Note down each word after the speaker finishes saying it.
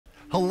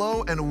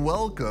Hello and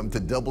welcome to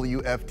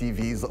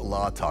WFTV's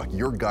Law Talk,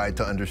 your guide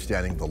to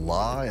understanding the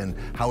law and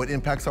how it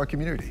impacts our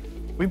community.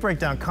 We break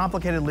down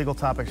complicated legal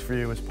topics for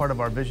you as part of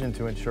our vision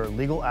to ensure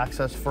legal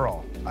access for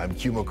all. I'm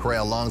Q McCrae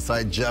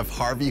alongside Jeff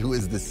Harvey, who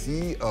is the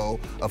CEO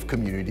of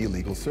Community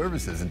Legal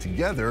Services. And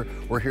together,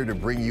 we're here to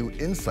bring you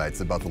insights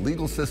about the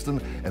legal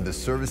system and the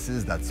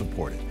services that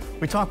support it.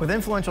 We talk with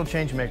influential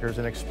change makers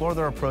and explore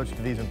their approach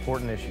to these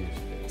important issues.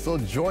 So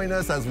join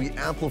us as we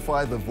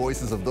amplify the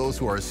voices of those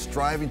who are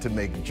striving to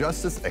make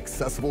justice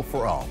accessible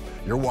for all.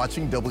 You're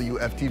watching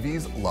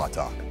WFTV's Law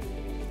Talk.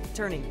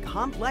 Turning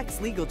complex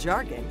legal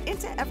jargon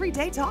into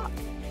everyday talk.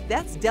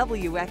 That's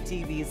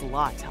WFTV's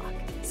Law Talk,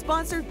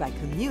 sponsored by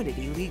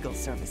Community Legal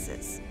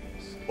Services.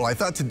 Well, I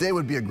thought today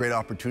would be a great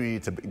opportunity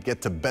to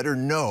get to better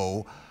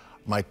know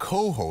my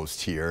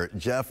co-host here,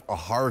 Jeff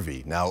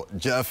Harvey. Now,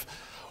 Jeff,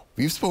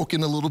 we've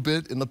spoken a little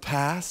bit in the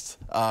past,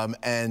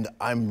 and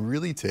I'm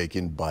really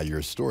taken by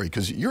your story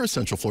because you're a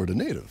Central Florida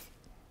native,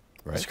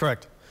 right? That's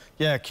correct.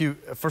 Yeah, Q,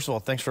 first of all,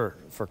 thanks for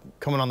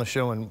coming on the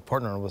show and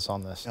partnering with us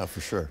on this. Yeah,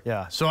 for sure.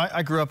 Yeah, so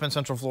I grew up in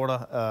Central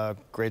Florida,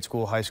 grade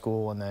school, high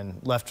school, and then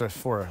left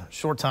for a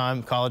short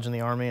time, college in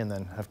the Army, and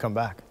then have come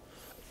back.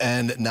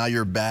 And now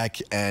you're back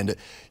and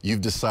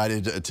you've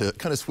decided to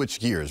kind of switch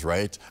gears,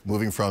 right?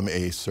 Moving from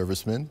a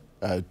serviceman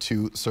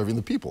to serving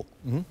the people.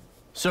 Mm-hmm.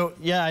 So,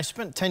 yeah, I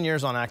spent 10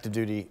 years on active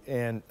duty,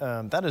 and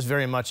that is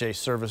very much a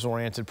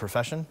service-oriented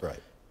profession. Right.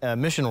 A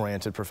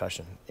mission-oriented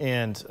profession.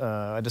 And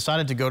I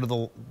decided to go to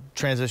the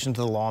transition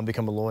to the law and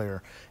become a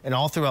lawyer. And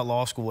all throughout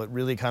law school, it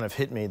really kind of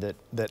hit me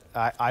that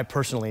I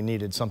personally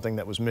needed something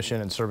that was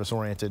mission and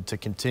service-oriented to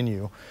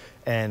continue.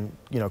 And,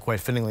 you know, quite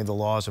fittingly, the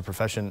law as a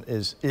profession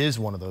is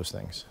one of those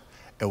things.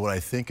 And what I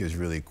think is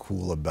really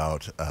cool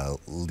about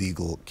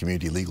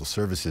community legal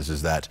services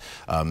is that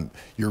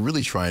you're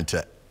really trying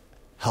to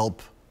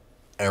help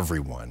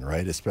everyone,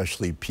 right?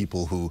 Especially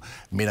people who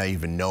may not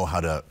even know how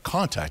to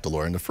contact a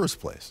lawyer in the first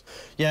place.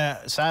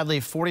 Yeah,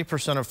 sadly,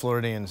 40% of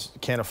Floridians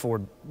can't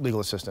afford legal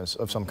assistance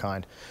of some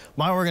kind.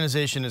 My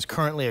organization is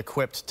currently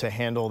equipped to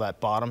handle that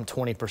bottom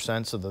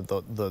 20%, so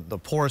the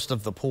poorest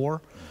of the poor.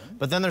 Mm-hmm.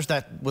 But then there's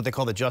that, what they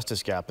call the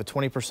justice gap, the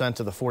 20%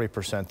 to the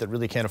 40% that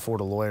really can't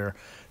afford a lawyer,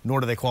 nor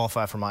do they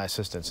qualify for my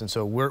assistance. And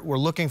so we're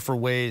looking for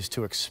ways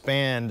to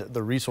expand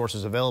the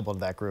resources available to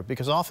that group,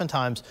 because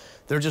oftentimes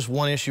they're just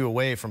one issue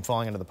away from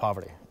falling into the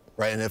poverty.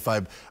 Right, and if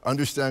I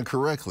understand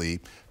correctly,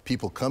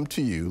 people come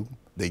to you,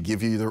 they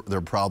give you their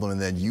problem, and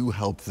then you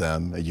help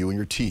them, you and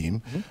your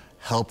team, mm-hmm.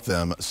 help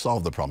them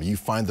solve the problem. You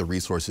find the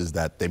resources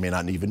that they may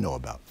not even know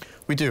about.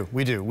 We do.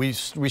 We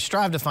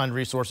strive to find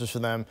resources for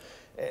them.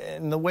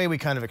 And the way we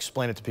kind of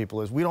explain it to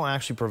people is we don't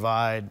actually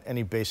provide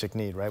any basic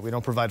need, right? We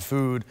don't provide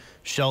food,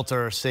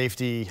 shelter,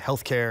 safety,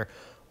 healthcare.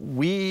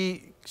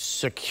 We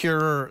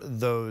secure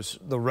those,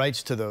 the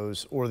rights to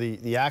those, or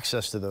the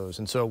access to those.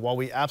 And so while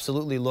we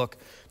absolutely look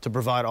to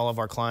provide all of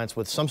our clients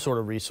with some sort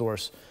of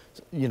resource,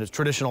 you know,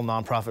 traditional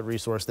nonprofit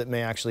resource that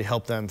may actually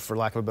help them, for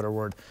lack of a better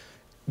word,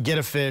 get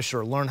a fish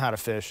or learn how to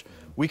fish,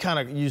 we kind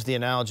of use the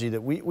analogy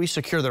that we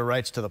secure their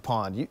rights to the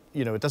pond.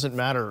 You know, it doesn't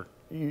matter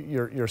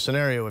your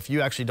scenario. If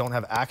you actually don't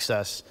have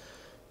access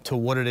to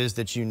what it is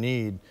that you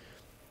need,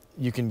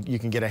 you can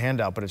get a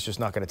handout, but it's just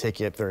not going to take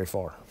you very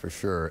far. For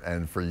sure.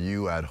 And for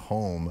you at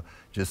home,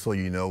 just so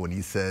you know, when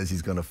he says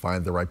he's going to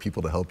find the right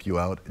people to help you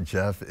out,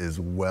 Jeff is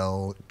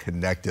well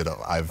connected,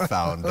 I've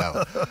found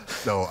out.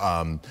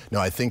 So,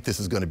 no, I think this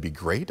is going to be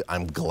great.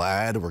 I'm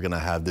glad we're going to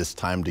have this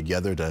time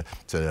together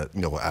to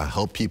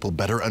help people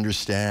better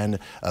understand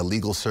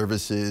legal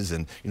services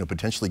and,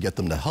 potentially get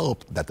them to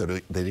help that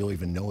they don't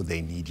even know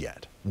they need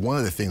yet. One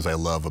of the things I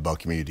love about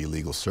Community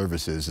Legal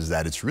Services is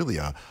that it's really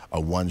a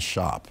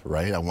one-shop,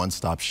 right? A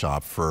one-stop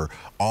shop for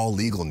all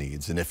legal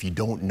needs. And if you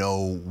don't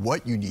know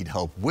what you need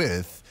help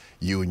with,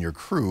 you and your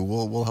crew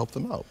will help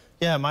them out.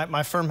 Yeah,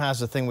 my firm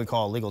has a thing we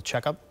call a legal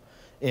checkup.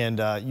 And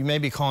you may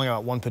be calling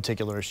out one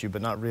particular issue,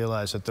 but not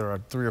realize that there are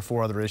 3 or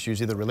 4 other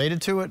issues either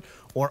related to it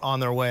or on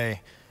their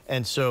way.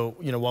 And so,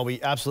 while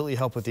we absolutely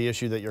help with the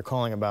issue that you're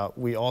calling about,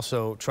 we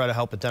also try to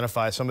help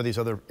identify some of these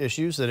other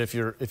issues that if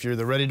you're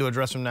either ready to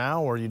address them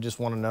now or you just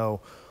want to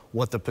know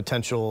what the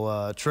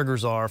potential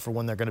triggers are for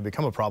when they're going to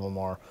become a problem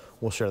are,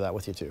 we'll share that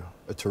with you too.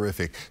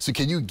 Terrific. So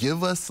can you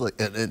give us like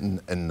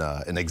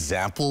an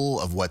example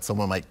of what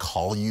someone might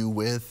call you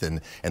with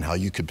and how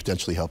you could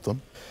potentially help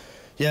them?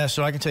 Yeah,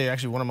 so I can tell you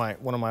actually one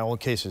of my old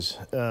cases.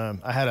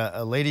 I had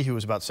a lady who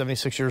was about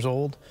 76 years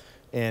old,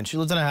 and she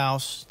lived in a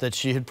house that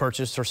she had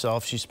purchased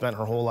herself. She spent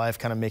her whole life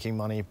kind of making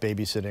money,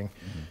 babysitting,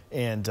 mm-hmm.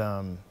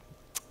 and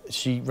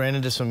she ran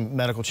into some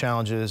medical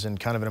challenges and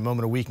kind of in a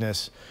moment of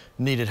weakness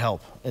needed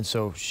help. And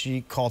so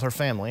she called her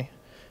family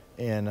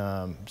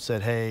and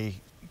said, hey,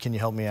 can you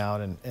help me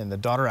out? And the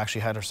daughter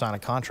actually had her sign a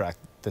contract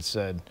that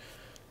said,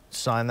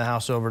 sign the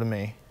house over to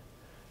me,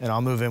 and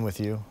I'll move in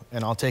with you,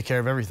 and I'll take care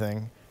of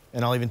everything,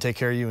 and I'll even take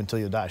care of you until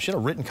you die. She had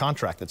a written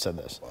contract that said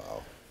this.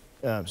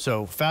 Wow.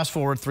 So fast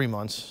forward 3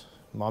 months,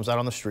 mom's out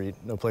on the street,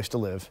 no place to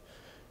live,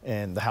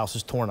 and the house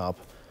is torn up.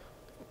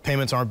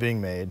 Payments aren't being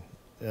made.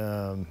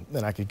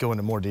 and I could go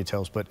into more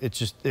details, but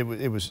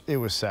it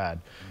was sad.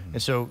 Mm-hmm.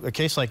 And so a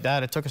case like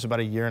that, it took us about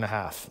 1.5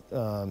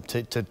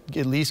 years to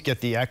at least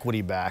get the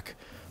equity back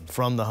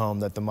from the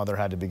home that the mother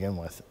had to begin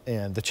with.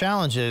 And the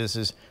challenge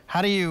is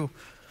how do you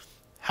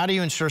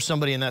ensure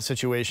somebody in that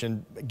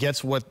situation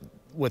gets what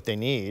they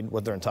need,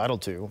 what they're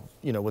entitled to,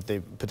 you know, what they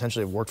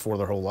potentially have worked for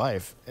their whole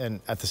life, and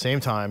at the same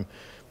time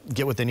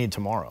get what they need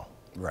tomorrow.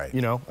 Right.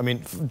 You know, I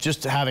mean,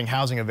 just having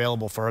housing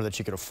available for her that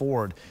she could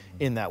afford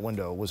in that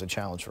window was a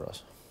challenge for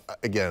us.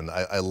 Again,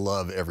 I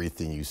love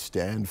everything you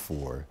stand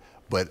for,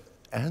 but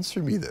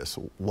answer me this: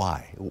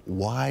 why?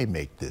 Why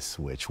make this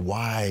switch?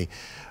 Why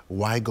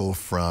go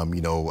from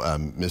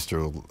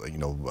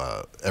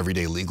Mr.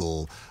 Everyday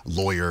legal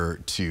lawyer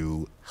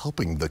to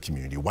helping the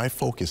community? Why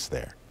focus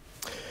there?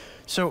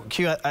 So,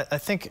 Q, I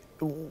think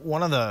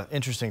one of the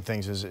interesting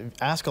things is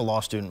ask a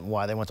law student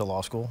why they went to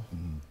law school,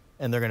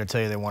 and they're going to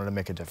tell you they wanted to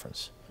make a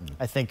difference.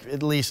 I think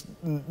at least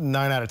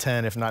 9 out of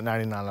 10, if not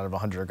 99 out of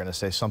 100, are going to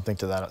say something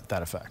to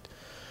that effect.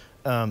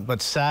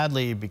 But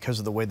sadly, because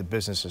of the way the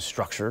business is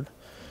structured,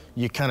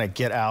 you kind of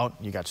get out,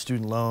 you got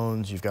student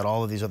loans, you've got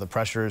all of these other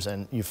pressures,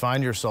 and you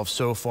find yourself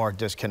so far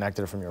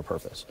disconnected from your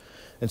purpose.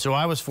 And so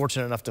I was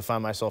fortunate enough to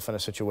find myself in a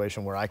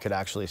situation where I could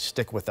actually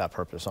stick with that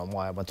purpose on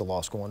why I went to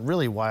law school and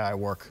really why I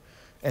work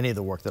any of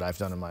the work that I've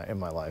done in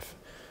my life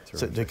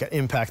to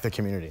impact the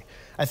community.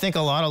 I think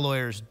a lot of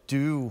lawyers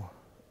do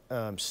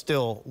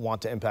still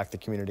want to impact the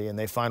community, and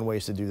they find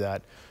ways to do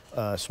that,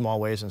 small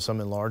ways and some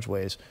in large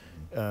ways.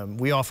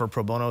 We offer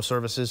pro bono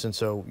services, and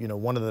so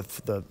one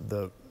of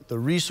the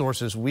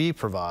resources we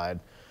provide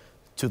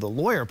to the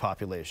lawyer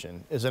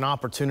population is an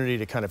opportunity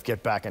to kind of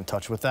get back in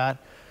touch with that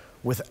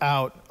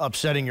without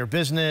upsetting your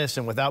business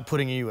and without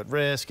putting you at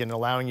risk, and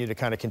allowing you to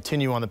kind of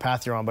continue on the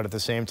path you're on, but at the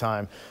same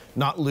time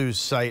not lose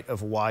sight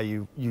of why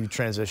you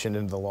transitioned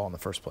into the law in the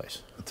first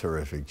place.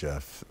 Terrific,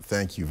 Jeff.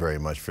 Thank you very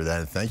much for that.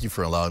 And thank you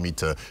for allowing me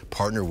to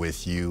partner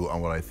with you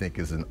on what I think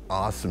is an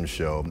awesome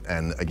show.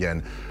 And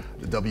again,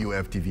 the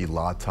WFTV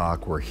Law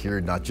Talk, we're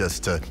here not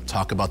just to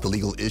talk about the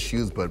legal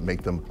issues, but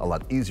make them a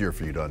lot easier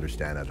for you to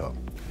understand at home.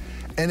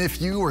 And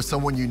if you or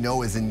someone you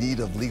know is in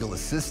need of legal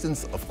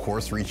assistance, of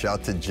course, reach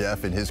out to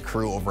Jeff and his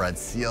crew over at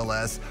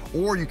CLS,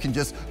 or you can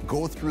just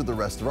go through the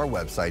rest of our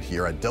website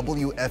here at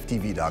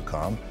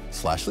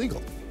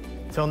WFTV.com/legal.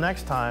 Till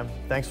next time,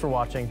 thanks for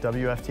watching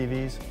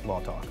WFTV's Law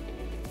Talk.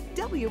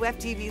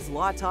 WFTV's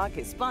Law Talk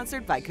is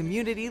sponsored by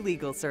Community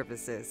Legal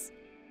Services.